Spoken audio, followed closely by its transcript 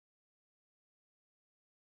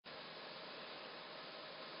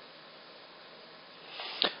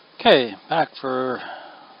Okay, back for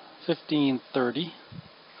 1530,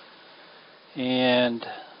 and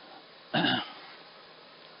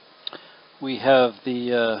we have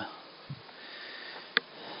the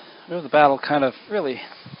battle kind of really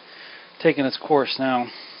taking its course now,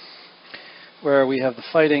 where we have the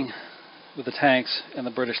fighting with the tanks and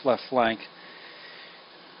the British left flank.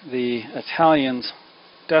 The Italians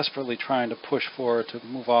desperately trying to push forward to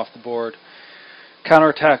move off the board,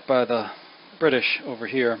 counterattacked by the British over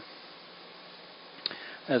here,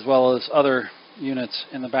 as well as other units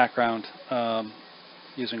in the background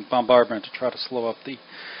using bombardment to try to slow up the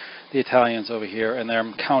Italians over here, and they're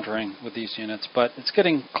countering with these units. But it's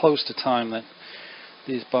getting close to time that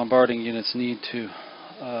these bombarding units need to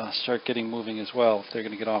start getting moving as well if they're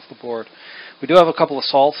going to get off the board. We do have a couple of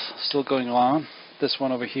assaults still going on. This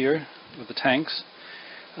one over here with the tanks,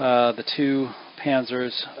 the two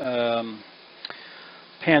Panzers,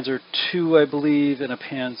 Panzer II, I believe, and a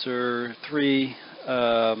Panzer III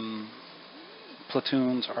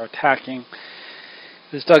platoons are attacking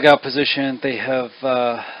this dugout position. They had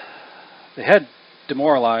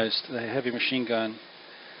demoralized the heavy machine gun.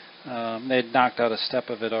 They had knocked out a step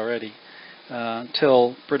of it already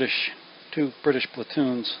until two British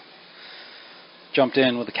platoons jumped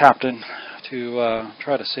in with the captain to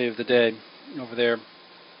try to save the day over there.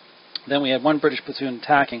 Then we had one British platoon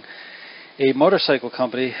attacking a motorcycle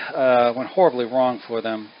company. Went horribly wrong for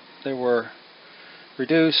them. They were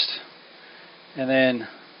reduced and then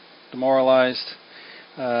demoralized.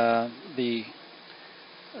 The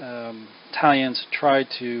Italians tried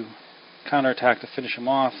to counterattack to finish them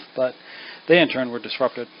off, but they in turn were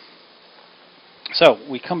disrupted. So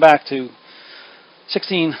we come back to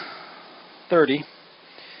 1630,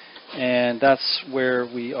 and that's where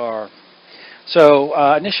we are. So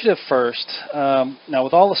initiative first. Now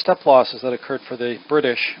with all the step losses that occurred for the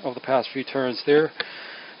British over the past few turns, their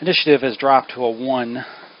initiative has dropped to a 1,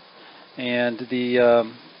 and the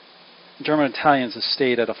German Italians have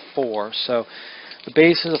stayed at a 4. So the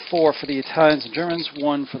base is a 4 for the Italians and Germans,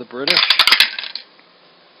 1 for the British.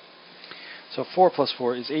 So 4 plus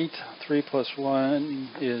 4 is 8. 3 plus 1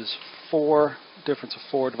 is 4. Difference of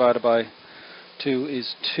 4 divided by 2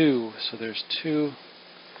 is 2. So there's two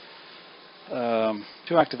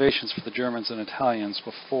activations for the Germans and Italians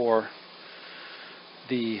before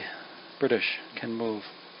the British can move.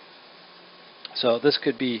 So this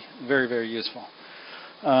could be very, very useful.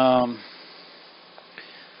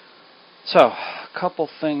 So a couple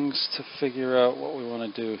things to figure out what we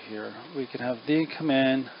want to do here. We can have them come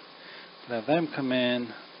in. Have them come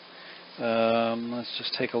in. Let's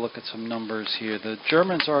just take a look at some numbers here. The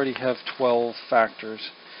Germans already have 12 factors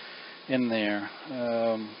in there.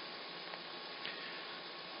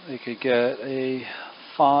 They could get a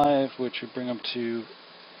 5, which would bring them to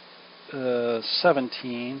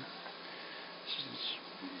 17.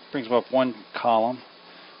 Brings them up 1 column.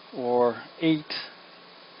 Or 8,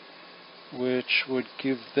 which would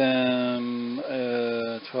give them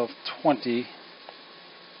 12, 20.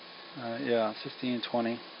 15,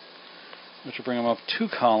 20, which will bring them up 2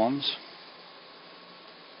 columns.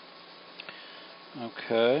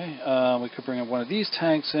 Okay, we could bring up one of these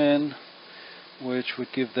tanks in, which would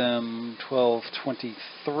give them 12,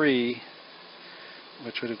 23,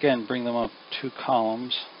 which would again bring them up 2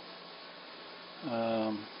 columns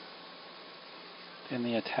in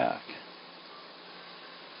the attack.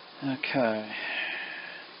 Okay.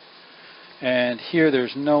 And here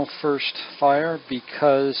there's no first fire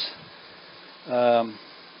because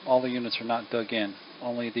all the units are not dug in.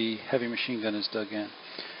 Only the heavy machine gun is dug in.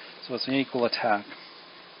 So it's an equal attack.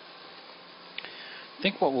 I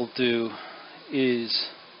think what we'll do is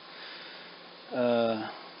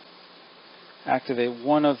activate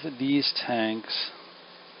one of these tanks,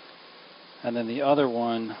 and then the other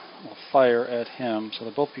one will fire at him. So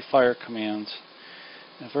they'll both be fire commands.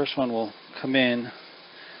 And the first one will come in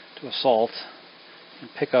to assault and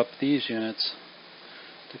pick up these units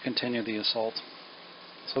to continue the assault.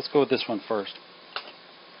 So let's go with this one first.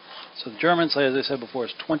 So the Germans, as I said before,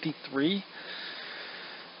 is 23,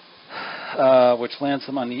 which lands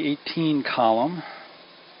them on the 18 column.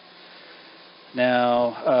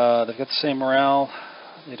 Now they've got the same morale.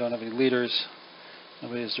 They don't have any leaders.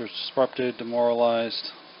 Nobody's disrupted,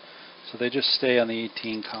 demoralized. So they just stay on the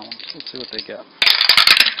 18 column. Let's see what they get.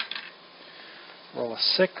 Roll a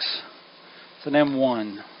 6. It's an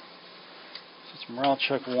M1. So it's morale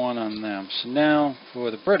check 1 on them. So now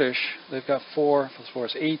for the British, they've got 4 plus 4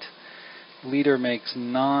 is 8. Leader makes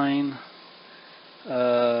 9.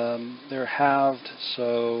 They're halved,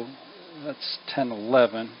 so that's 10,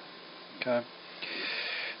 11. Okay.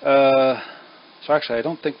 So actually, I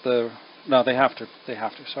don't think the No, they have to.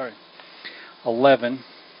 Sorry. 11.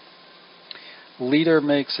 Leader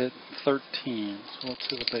makes it 13. So let's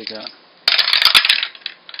see what they got.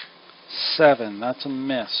 7. That's a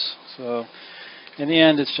miss. So in the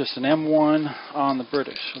end, it's just an M1 on the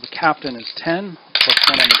British. So the captain is 10 plus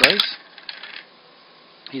 1 on the dice.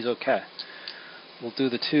 He's okay. We'll do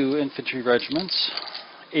the 2 infantry regiments.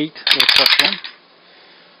 8 with a plus 1.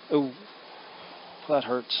 Oh, that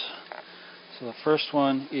hurts. So the first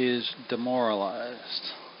one is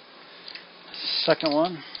demoralized. Second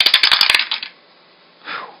one,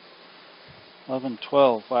 11,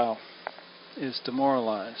 12, wow, is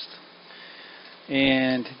demoralized.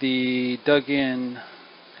 And the dug-in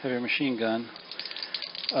heavy machine gun,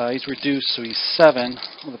 he's reduced, so he's 7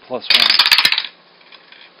 with a plus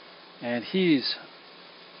 1. And he's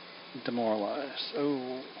demoralized.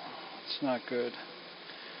 Oh, it's not good.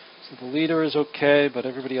 So the leader is okay, but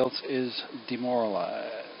everybody else is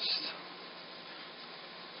demoralized.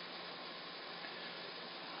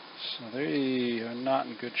 So they are not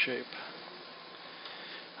in good shape.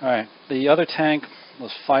 Alright, the other tank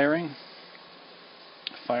was firing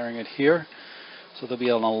it here. So there'll be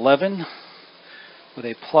an 11 with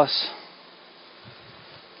a plus,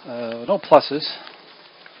 no pluses.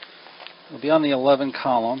 It'll be on the 11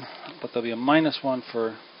 column, but there'll be a -1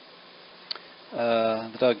 for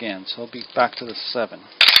the dug-in, so it'll be back to the 7.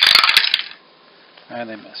 And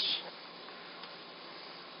they miss.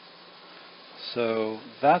 So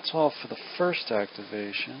that's all for the first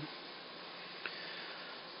activation.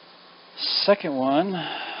 Second one,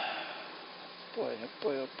 boy, oh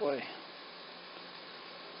boy, oh boy.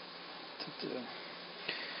 What to do?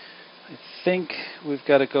 I think we've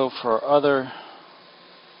got to go for our other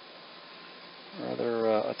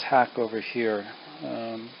attack over here,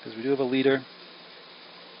 because we do have a leader.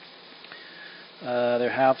 They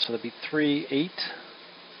have, so there'll be 3, 8,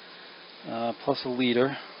 plus a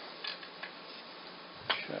leader.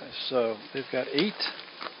 Okay, so they've got 8.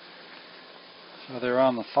 So they're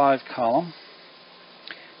on the 5 column.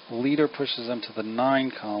 The leader pushes them to the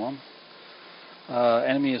 9 column.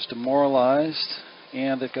 Enemy is demoralized,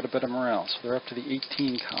 and they've got a better morale, so they're up to the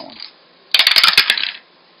 18 column.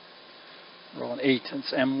 Roll an 8,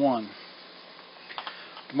 it's M1.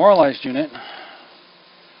 Demoralized unit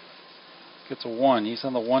gets a 1. He's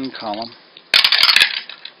on the 1 column.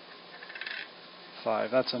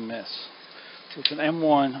 5, that's a miss. So it's an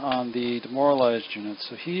M1 on the demoralized unit.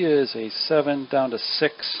 So he is a 7 down to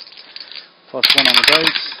 6, plus 1 on the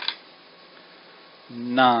dice.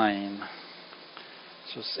 9.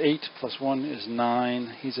 So it's 8 plus 1 is 9.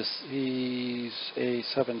 He's a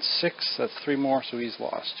 7-6. That's 3 more, so he's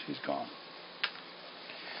lost. He's gone.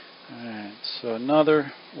 Alright, so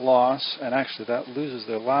another loss, and actually that loses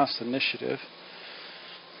their last initiative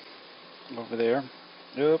over there.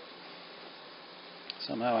 Oop.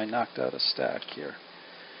 Somehow I knocked out a stack here.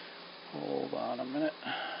 Hold on a minute.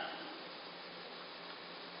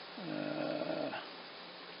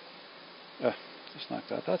 Just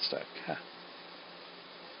knocked out that stack. Ha.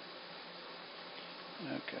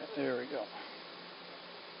 Okay, there we go.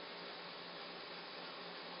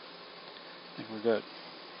 I think we're good.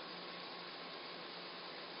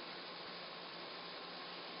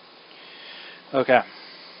 Okay,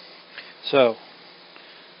 so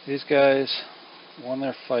these guys won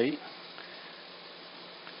their fight,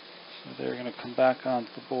 so they're going to come back onto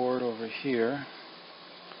the board over here.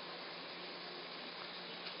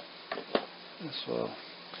 This will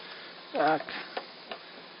back,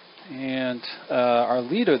 and our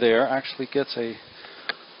leader there actually gets a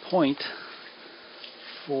point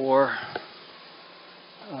for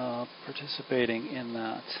participating in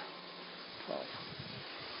that. 12.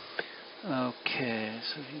 Okay,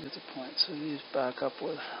 so he gets a point. So he's back up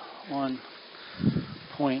with 1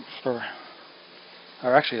 point for,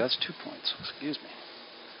 or actually that's 2 points, excuse me.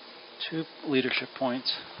 2 leadership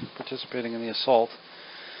points participating in the assault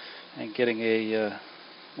and getting a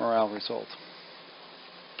morale result.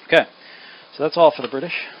 Okay, so that's all for the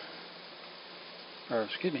British, or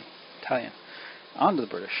excuse me, Italian. On to the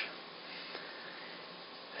British.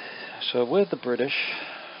 So with the British,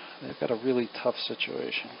 they've got a really tough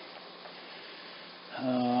situation.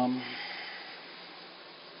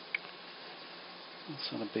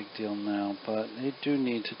 It's not a big deal now, but they do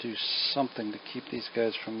need to do something to keep these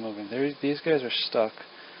guys from moving. These guys are stuck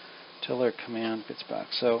till their command gets back.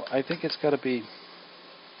 So I think it's got to be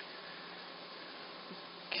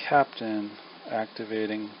captain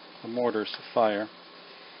activating the mortars to fire.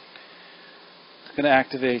 It's going to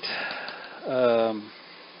activate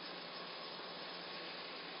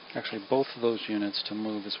actually both of those units to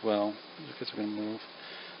move as well. These guys are going to move,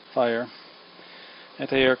 fire.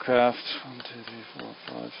 Anti-aircraft. 1, 2, 3, 4,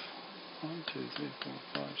 5. 1, 2, 3, 4,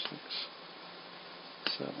 5, 6,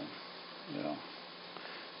 7. Yeah.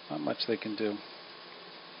 Not much they can do.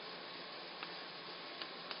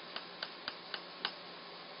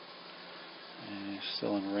 And he's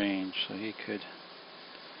still in range, so he could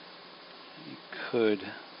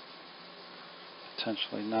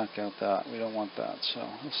potentially knock out that. We don't want that, so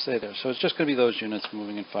we'll stay there. So it's just going to be those units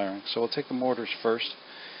moving and firing. So we'll take the mortars first.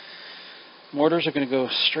 Mortars are going to go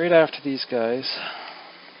straight after these guys.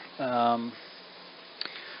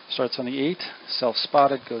 Starts on the 8,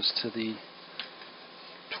 self-spotted, goes to the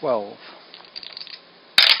 12.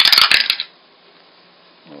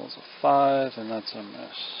 Rolls a 5, and that's a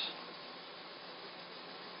miss.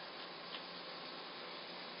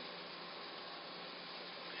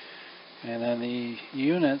 And then the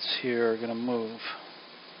units here are going to move.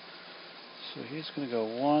 So he's going to go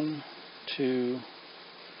 1, 2,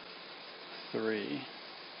 3.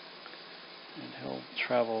 And he'll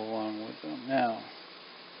travel along with them. Now,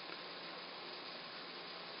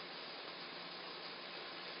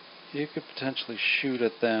 you could potentially shoot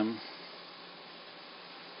at them.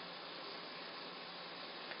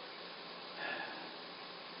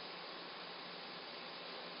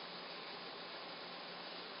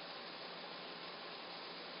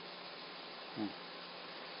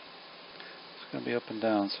 It's going to be up and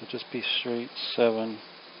down, so just be straight. 7.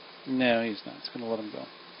 No, he's not. It's going to let him go.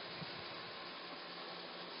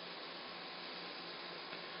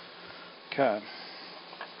 Okay.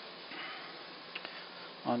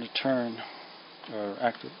 On to turn,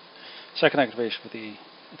 or second activation for the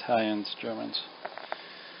Italians, Germans.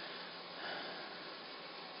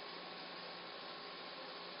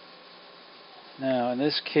 Now, in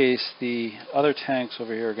this case, the other tanks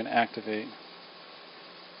over here are going to activate.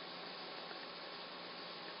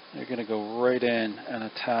 They're going to go right in and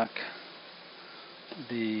attack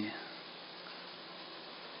the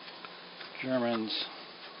Germans,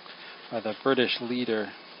 or the British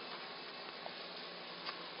leader,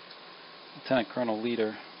 Lieutenant Colonel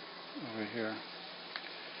leader over here.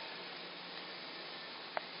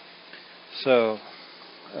 So,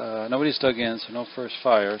 nobody's dug in, so no first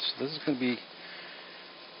fire. So this is going to be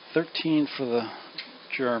 13 for the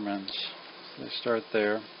Germans. They start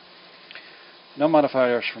there. No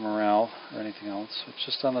modifiers for morale or anything else. It's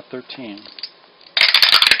just on the 13.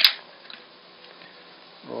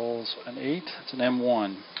 Rolls an 8. It's an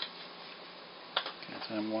M1. Okay, it's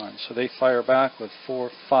an M1. So they fire back with 4,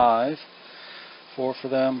 5. 4 for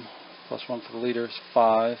them, plus 1 for the leaders,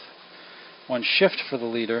 5. 1 shift for the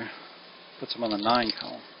leader, puts them on the 9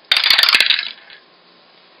 column.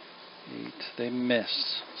 8. They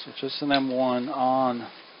missed. So just an M1 on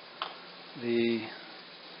the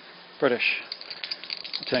British.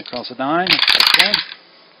 Lieutenant Colonel said 9. Okay.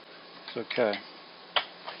 It's okay.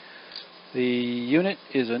 The unit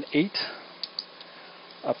is an 8.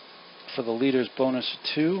 Up for the leader's bonus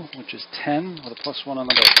 2, which is 10, with a plus 1 on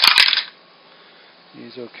the dice.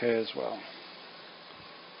 He's okay as well.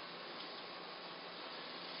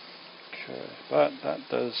 Okay, but that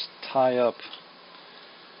does tie up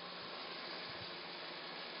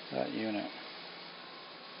that unit.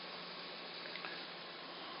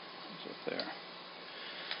 It's up there.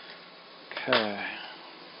 Okay,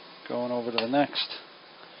 going over to the next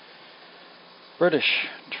British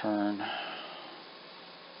turn.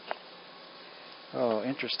 Oh,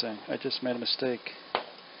 interesting. I just made a mistake.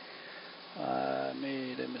 I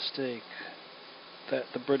made a mistake that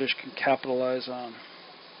the British can capitalize on.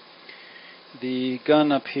 The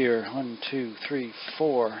gun up here, 1, 2, 3,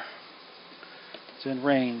 4, is in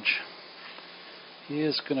range. He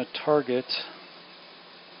is going to target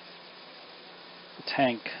the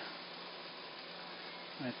tank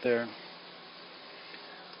right there.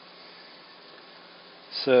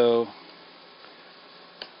 So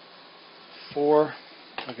 4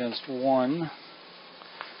 against 1.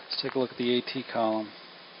 Let's take a look at the AT column.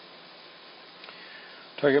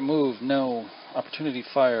 Target move, no. Opportunity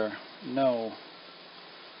fire, no.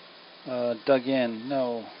 Dug in,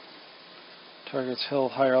 no. Target's hill,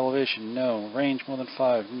 higher elevation, no. Range more than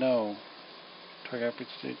 5, no. Target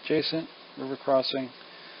adjacent, river crossing,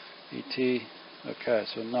 AT, okay,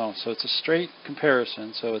 so no. So it's a straight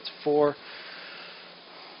comparison, so it's 4,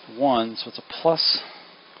 1, so it's a plus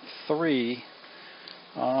 3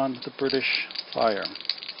 on the British fire.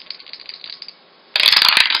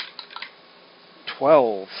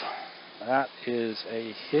 12. That is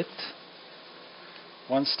a hit.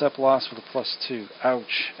 1 step loss with a plus 2.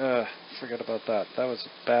 Ouch. Forget about that. That was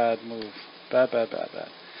a bad move. Bad.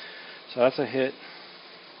 So that's a hit.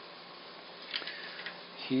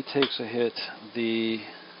 He takes a hit. The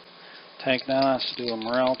Tank now has to do a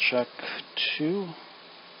morale check 2.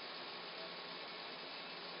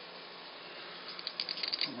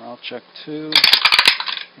 Morale check 2.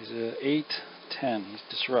 He's a 8, 10. He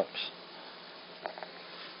disrupts.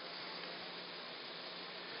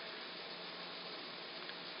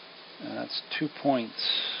 And that's 2 points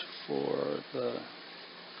for the...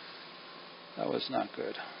 That was not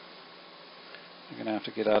good. You're going to have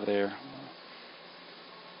to get out of there.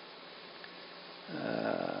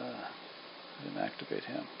 I didn't activate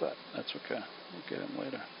him, but that's okay. We'll get him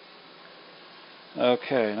later.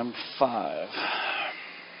 Okay, number 5.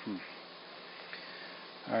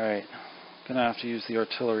 Alright, going to have to use the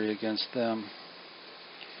artillery against them.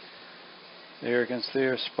 There against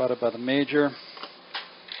there, spotted by the major.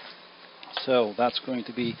 So that's going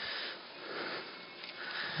to be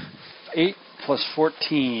 8 plus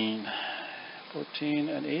 14. 14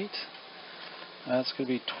 and 8. That's going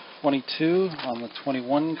to be 22 on the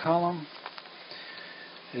 21 column.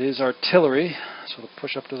 It is artillery, so it'll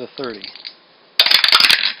push up to the 30.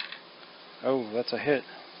 Oh, that's a hit.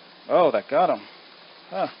 Oh, that got him.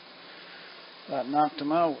 Huh. That knocked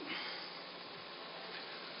him out.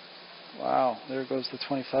 Wow, there goes the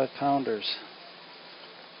 25 pounders.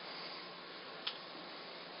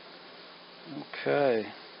 Okay.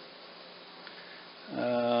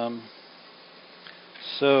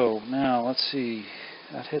 So now let's see.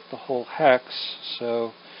 That hit the whole hex,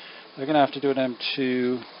 so they're going to have to do an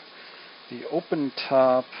M2. The open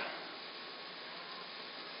top.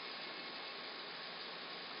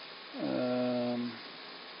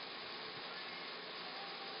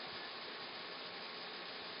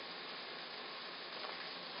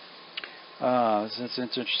 This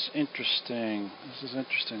is interesting. This is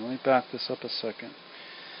interesting. Let me back this up a second.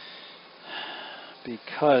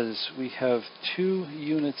 Because we have 2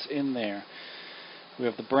 units in there. We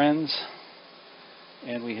have the Brens,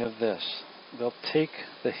 and we have this. They'll take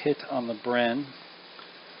the hit on the Bren,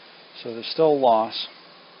 so there's still a loss.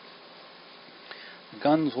 The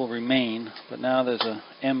guns will remain, but now there's a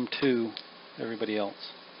M2 everybody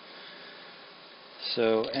else.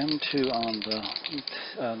 So M2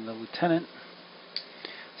 on the lieutenant,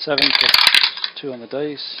 7 plus 2 on the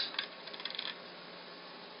dice,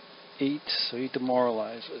 8, so he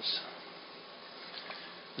demoralizes.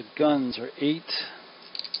 The guns are 8.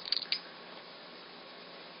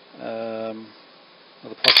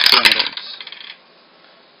 With a plus 2 on the dice.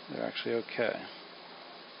 They're actually okay.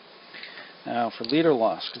 Now for leader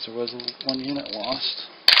loss, because there was 1 unit lost.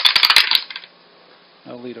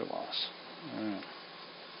 No leader loss. Alright.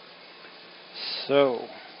 So,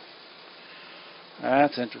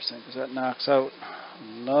 that's interesting, because that knocks out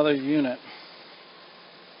another unit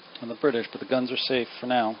on the British, but the guns are safe for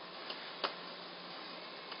now.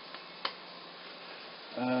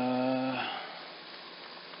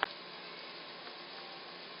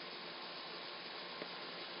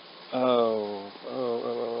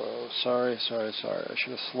 Sorry. I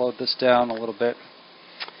should have slowed this down a little bit.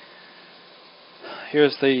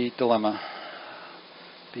 Here's the dilemma.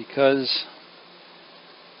 Because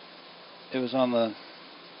it was on the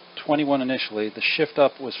 21 initially, the shift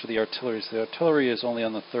up was for the artillery. So the artillery is only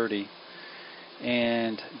on the 30.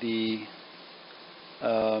 And the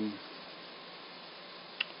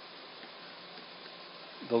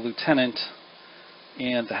lieutenant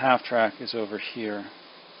and the half-track is over here.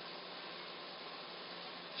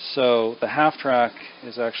 So the half-track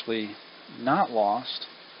is actually not lost.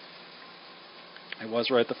 It was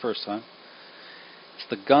right the first time. It's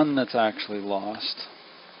the gun that's actually lost,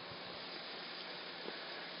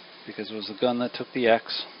 because it was the gun that took the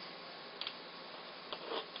X.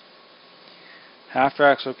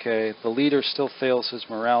 Half-track's okay. The leader still fails his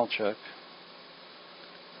morale check.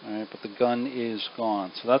 Alright, but the gun is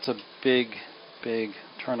gone. So that's a big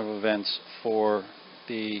turn of events for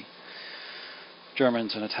the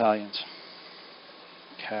Germans and Italians.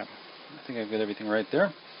 Okay, I think I've got everything right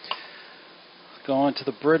there. Going to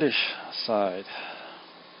the British side.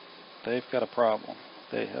 They've got a problem.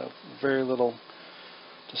 They have very little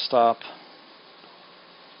to stop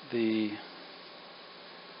the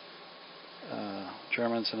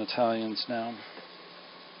Germans and Italians now.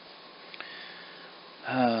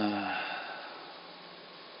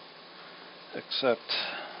 Except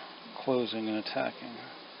closing and attacking.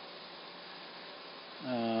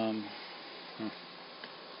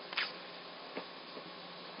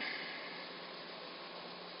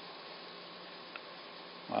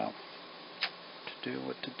 Wow.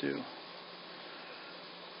 What to do.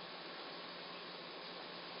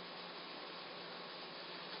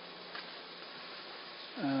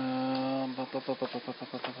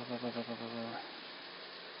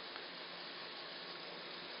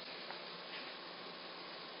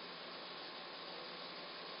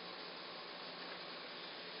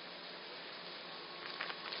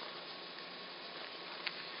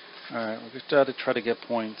 Alright, we're just got to try to get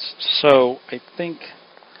points. So, I think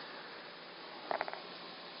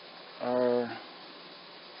our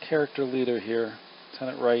character leader here,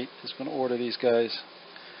 Lieutenant Wright, is going to order these guys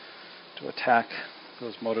to attack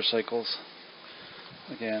those motorcycles.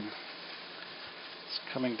 Again, it's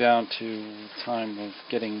coming down to the time of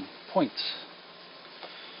getting points.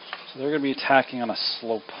 So they're going to be attacking on a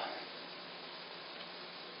slope.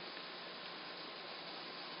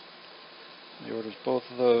 He orders both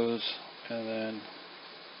of those, and then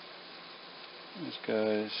these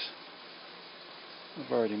guys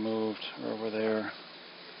have already moved over there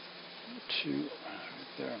to right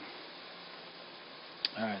there.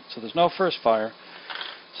 Alright, so there's no first fire.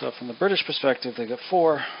 So from the British perspective, they got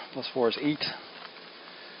 4, plus 4 is 8,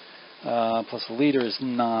 plus the leader is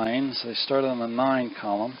 9, so they started on the 9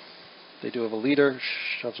 column. They do have a leader,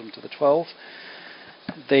 shoves them to the 12.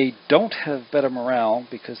 They don't have better morale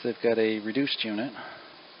because they've got a reduced unit.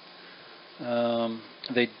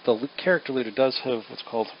 The character leader does have what's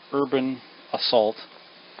called urban assault,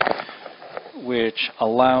 which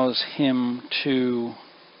allows him to,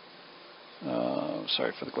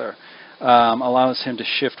 sorry for the glare, allows him to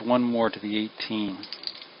shift 1 more to the 18.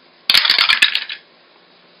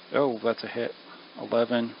 Oh, that's a hit.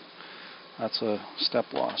 11. That's a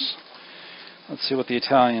step loss. Let's see what the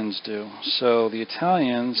Italians do. So the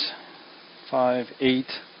Italians, 5, 8.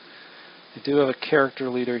 They do have a character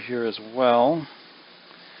leader here as well.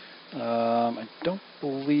 I don't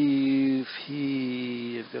believe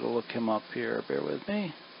I've got to look him up here. Bear with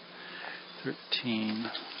me. 13.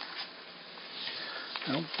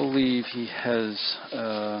 I don't believe he has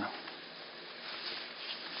the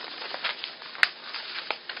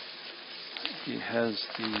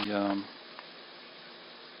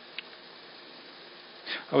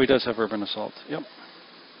oh, he does have urban assault. Yep.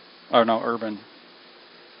 Oh no, urban.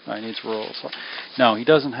 No, he needs rural assault. No, he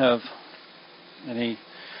doesn't have any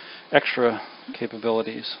extra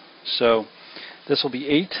capabilities. So this will be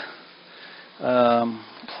 8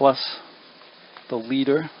 plus the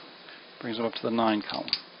leader brings him up to the 9 column.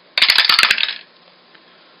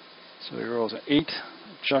 So he rolls an 8,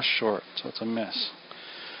 just short. So it's a miss.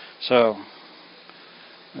 So I'm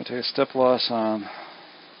going to take a step loss on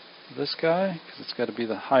this guy, because it's got to be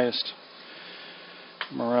the highest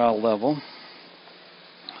morale level.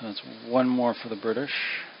 That's 1 more for the British.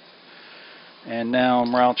 And now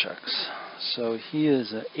morale checks. So he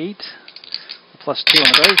is an 8, plus 2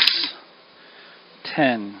 on the dice,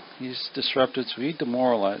 10. He's disrupted, so he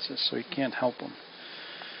demoralizes, so he can't help him.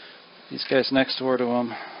 These guys next door to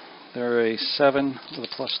him, they're a 7 with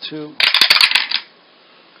a plus 2.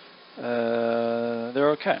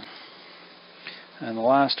 They're okay. And the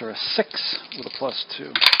last are a 6 with a plus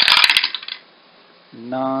 2.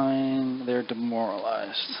 9, they're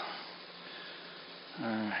demoralized.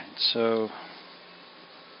 Alright, so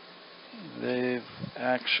they've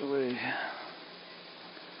actually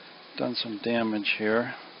done some damage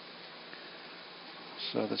here.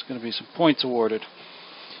 So there's going to be some points awarded.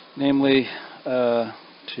 Namely,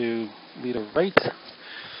 to Leader Wright.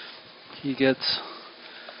 He gets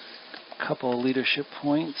a couple of leadership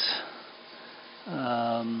points.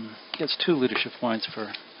 Gets 2 leadership points for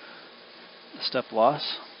the step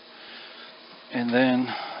loss. And then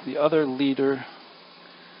the other leader,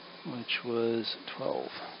 which was 12.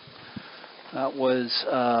 That was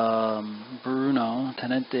Bruno,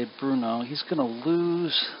 Tenente Bruno. He's going to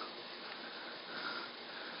lose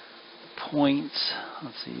points.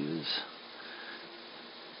 Let's see,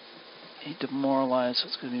 he demoralized, so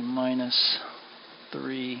it's going to be minus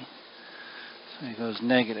 3. So he goes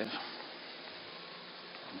negative.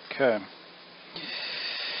 Okay.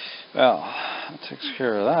 Well, that takes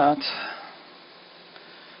care of that.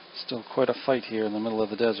 Still quite a fight here in the middle of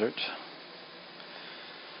the desert.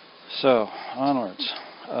 So, onwards.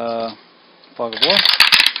 Fog of war?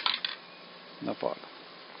 No fog.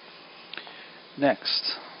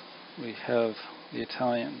 Next, we have the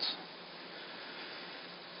Italians.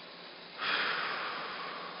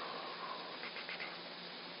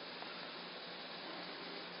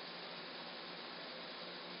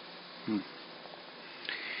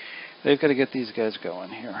 They've got to get these guys going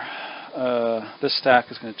here. This stack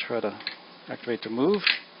is going to try to activate to move,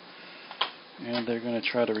 and they're going to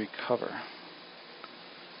try to recover.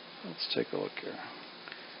 Let's take a look here.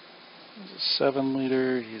 He's a 7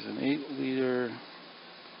 leader, he's an 8 leader.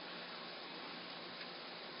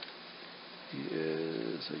 He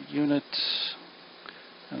is a unit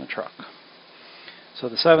and a truck. So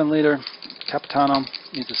the 7 leader, Capitano,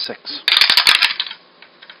 needs a 6.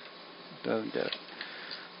 Doesn't get it.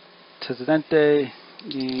 Tenente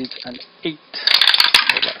needs an 8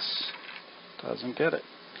 or less. Doesn't get it.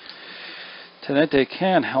 Tonight they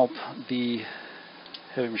can help the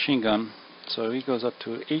heavy machine gun, so he goes up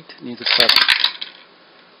to 8, needs a 7.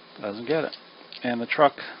 Doesn't get it. And the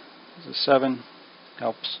truck is a 7,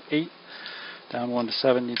 helps 8, down 1 to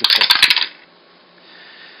 7, needs a 6.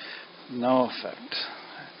 No effect.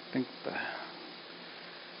 I think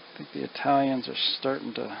the Italians are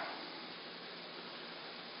starting to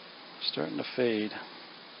fade.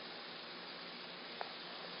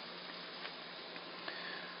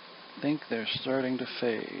 I think they're starting to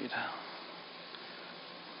fade.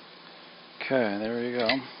 Okay, there we go.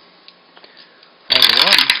 Fog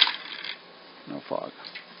one. No fog.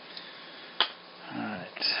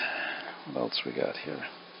 Alright. What else we got here?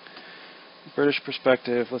 British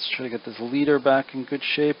perspective. Let's try to get this leader back in good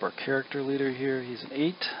shape. Our character leader here. He's an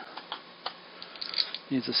 8.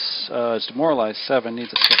 Needs a is demoralized 7.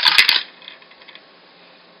 Needs a 6.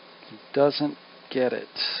 He doesn't get it.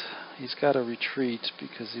 He's got to retreat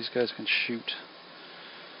because these guys can shoot.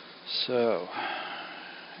 So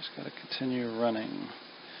he's got to continue running.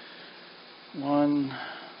 1,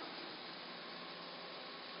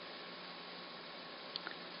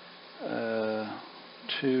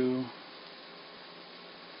 2,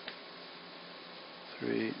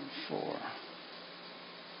 3, 4.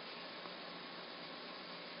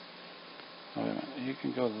 Oh, wait a minute. He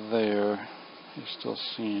can go there. He's still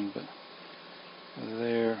seen, but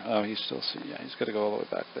there. Oh, he's still seen. Yeah, he's got to go all the way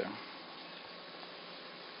back there.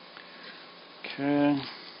 Okay.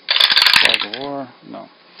 Flag of war. No.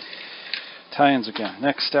 Italians again.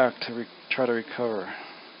 Next stack to try to recover.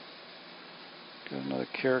 Got another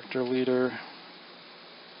character leader.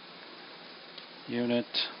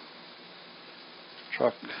 Unit.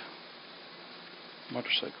 Truck.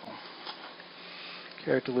 Motorcycle.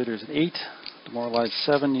 Character leader is an 8. Demoralized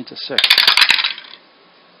 7. Needs a 6.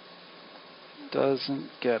 Doesn't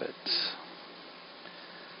get it.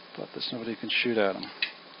 But there's nobody who can shoot at him.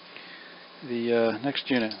 The next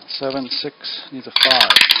unit, 7, 6, needs a 5.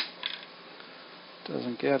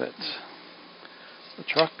 Doesn't get it. The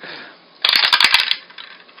truck.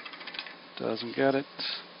 Doesn't get it.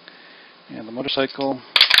 And the motorcycle.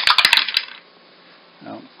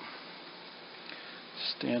 No.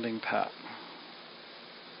 Standing pat.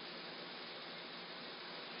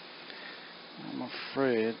 I'm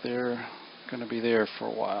afraid they're going to be there for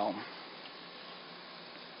a while.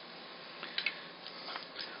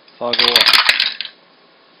 Fog of war.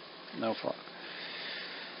 No fog.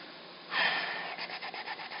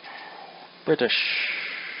 British.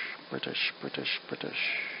 British, British,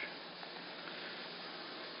 British.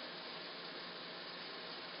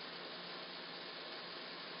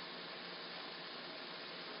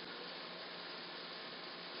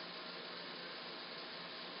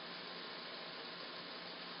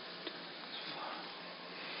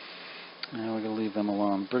 Now we're going to leave them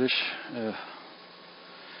alone. British,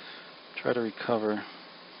 try to recover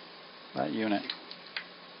that unit.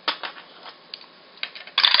 I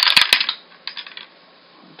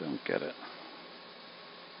don't get it.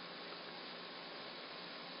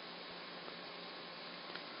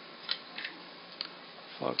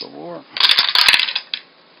 Fog of war.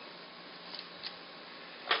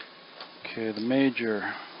 Okay, the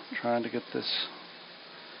major trying to get this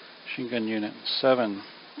machine gun unit. 7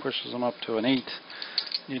 pushes them up to an 8.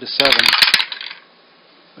 Need a 7.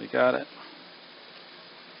 We got it.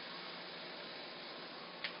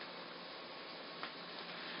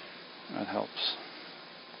 That helps.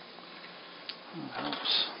 That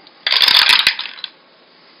helps.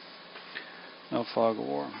 No fog of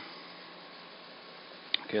war.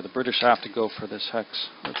 Okay, the British have to go for this hex.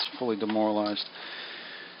 That's fully demoralized.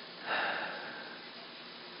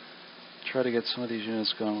 Try to get some of these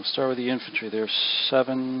units going. We'll start with the infantry. There's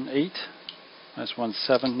 7, 8. Nice one.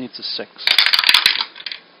 7 needs a 6.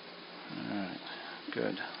 Alright,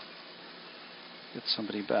 good. Get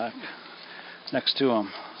somebody back. Next to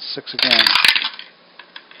him, 6 again.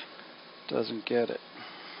 Doesn't get it.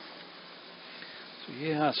 So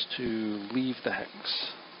he has to leave the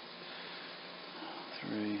hex.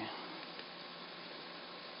 3.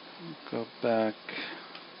 Go back.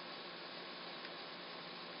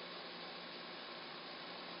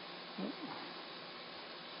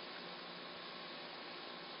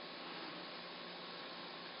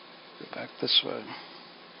 Go back this way.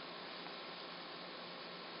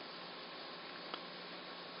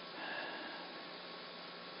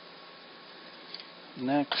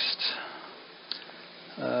 Next,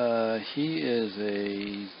 he is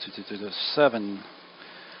a 7.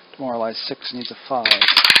 Demoralized 6 needs a 5.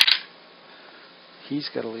 He's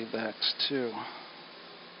got to leave the hex too.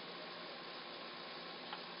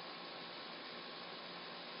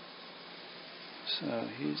 So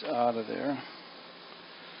he's out of there.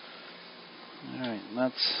 Alright,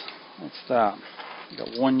 that's that. We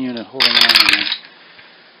got one unit holding on in the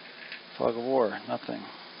fog of war. Nothing.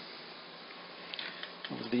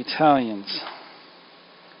 Over to the Italians.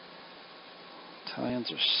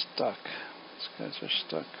 Italians are stuck. These guys are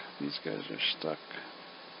stuck. These guys are stuck.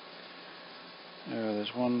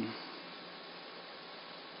 There's one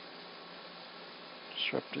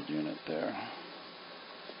disrupted unit there.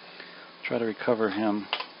 Try to recover him.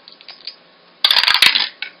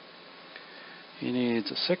 He needs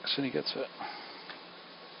a 6 and he gets it.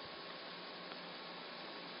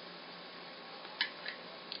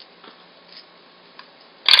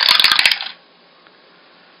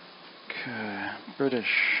 Okay, British.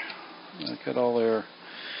 They got all their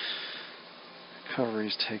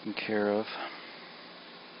recoveries taken care of.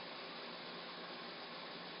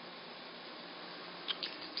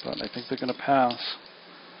 But I think they're going to pass.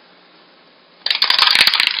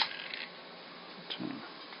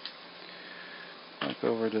 Back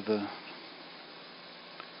over to the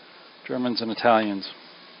Germans and Italians.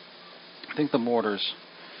 I think the mortars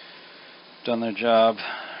have done their job.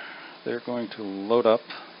 They're going to load up.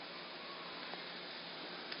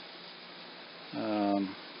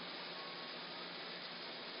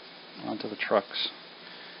 Onto the trucks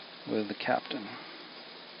with the captain.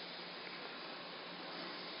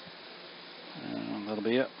 And that'll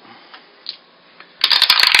be it.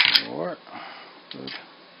 War. Good.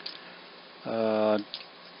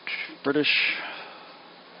 British.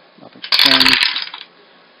 Nothing's changed.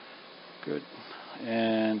 Good.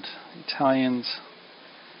 And Italians.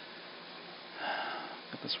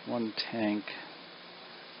 Got this one tank.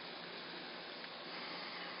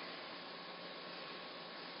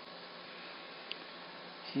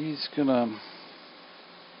 He's gonna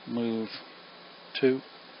move 2,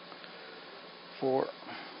 4.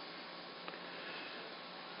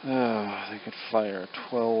 They could fire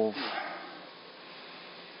 12.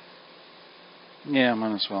 Yeah,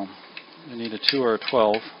 might as well. They need a 2 or a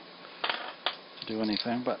 12 to do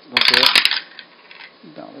anything, but they'll do it.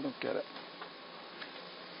 No, they don't get it.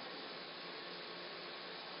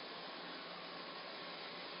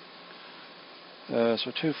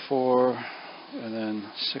 So 2, 4. And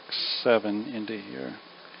then 6, 7 into here.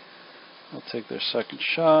 I'll take their second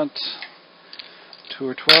shot. 2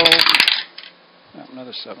 or 12. Oh,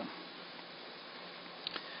 another 7.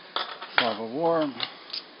 Fog of war.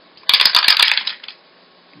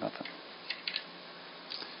 Nothing.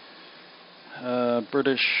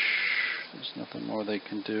 British. There's nothing more they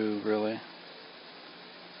can do, really.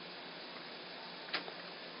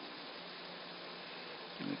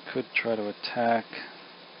 They could try to attack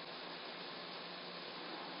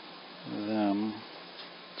them.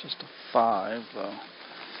 Just a 5 though.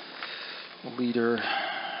 Leader,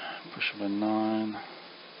 push them to 9.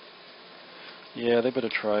 Yeah, they better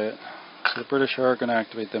try it. So the British are going to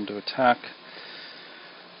activate them to attack.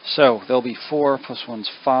 So they'll be 4 plus 1's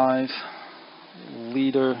 5.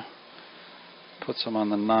 Leader puts them on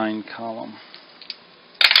the 9 column.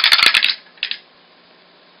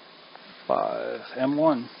 5.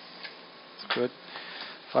 M1. That's good.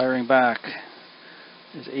 Firing back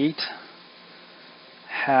is 8.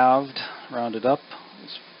 Halved, rounded up,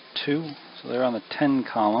 is 2. So they're on the 10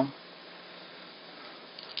 column.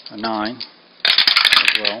 A 9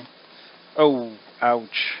 as well. Oh,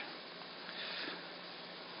 ouch.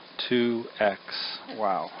 2x.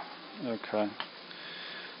 Wow. Okay.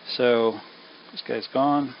 So this guy's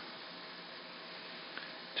gone.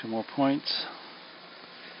 2 more points.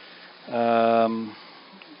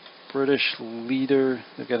 British leader,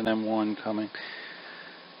 they've got an M1 coming.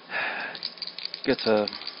 Gets a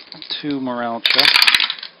 2 morale check.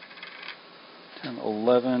 10,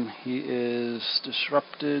 11. He is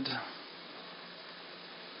disrupted.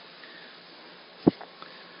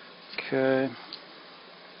 Okay.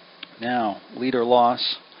 Now, leader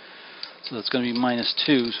loss. So that's going to be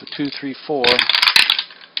 -2. So 2, 3, 4.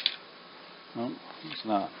 No, it's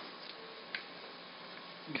not.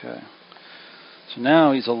 Okay. So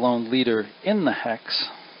now he's a lone leader in the hex.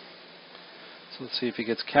 So let's see if he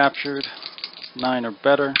gets captured. 9 or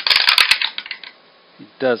better. He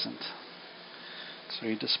doesn't. So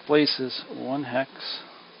he displaces 1 hex.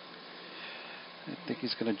 I think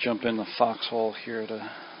he's going to jump in the foxhole here to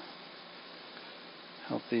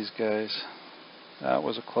help these guys. That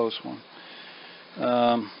was a close one.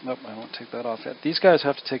 Nope, I won't take that off yet. These guys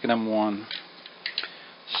have to take an M1.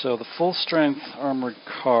 So the full strength armored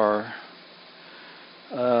car,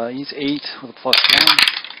 he's 8 with a +1.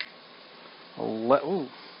 Ooh,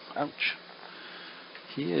 ouch.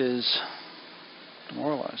 He is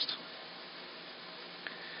demoralized.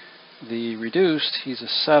 The reduced, he's a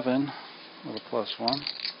 7 with a +1.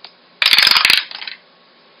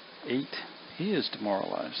 8. He is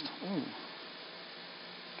demoralized. Ooh.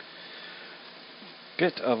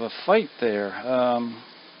 Bit of a fight there.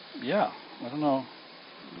 Yeah, I don't know.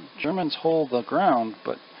 Germans hold the ground,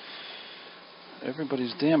 but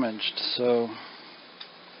everybody's damaged, so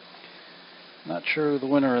not sure who the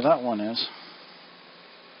winner of that one is.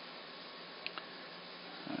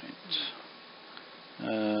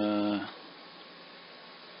 There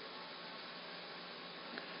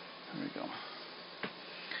we go.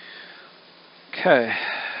 Okay,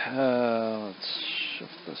 let's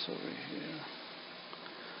shift this over here.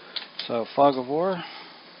 So, fog of war.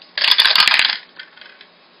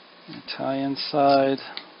 Italian side,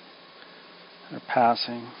 they're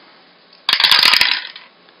passing.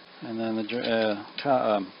 And then the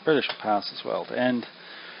British will pass as well to end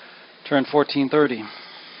turn 1430.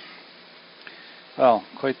 Well,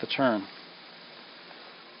 quite the turn.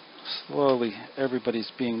 Slowly,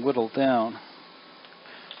 everybody's being whittled down.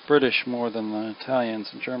 British more than the Italians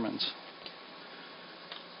and Germans.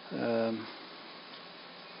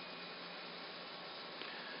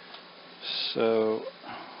 So,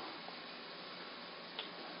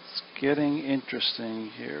 it's getting interesting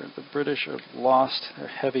here. The British have lost their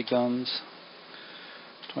heavy guns,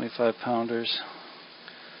 25 pounders.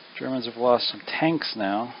 Germans have lost some tanks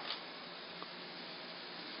now,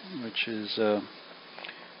 which is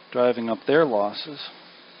driving up their losses.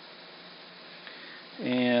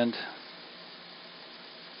 And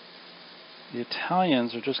the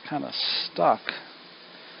Italians are just kind of stuck.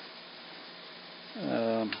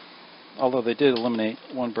 Although they did eliminate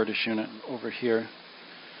one British unit over here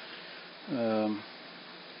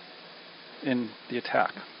in the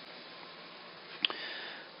attack.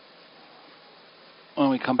 When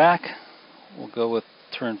we come back, we'll go with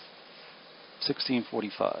turn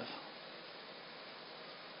 1645.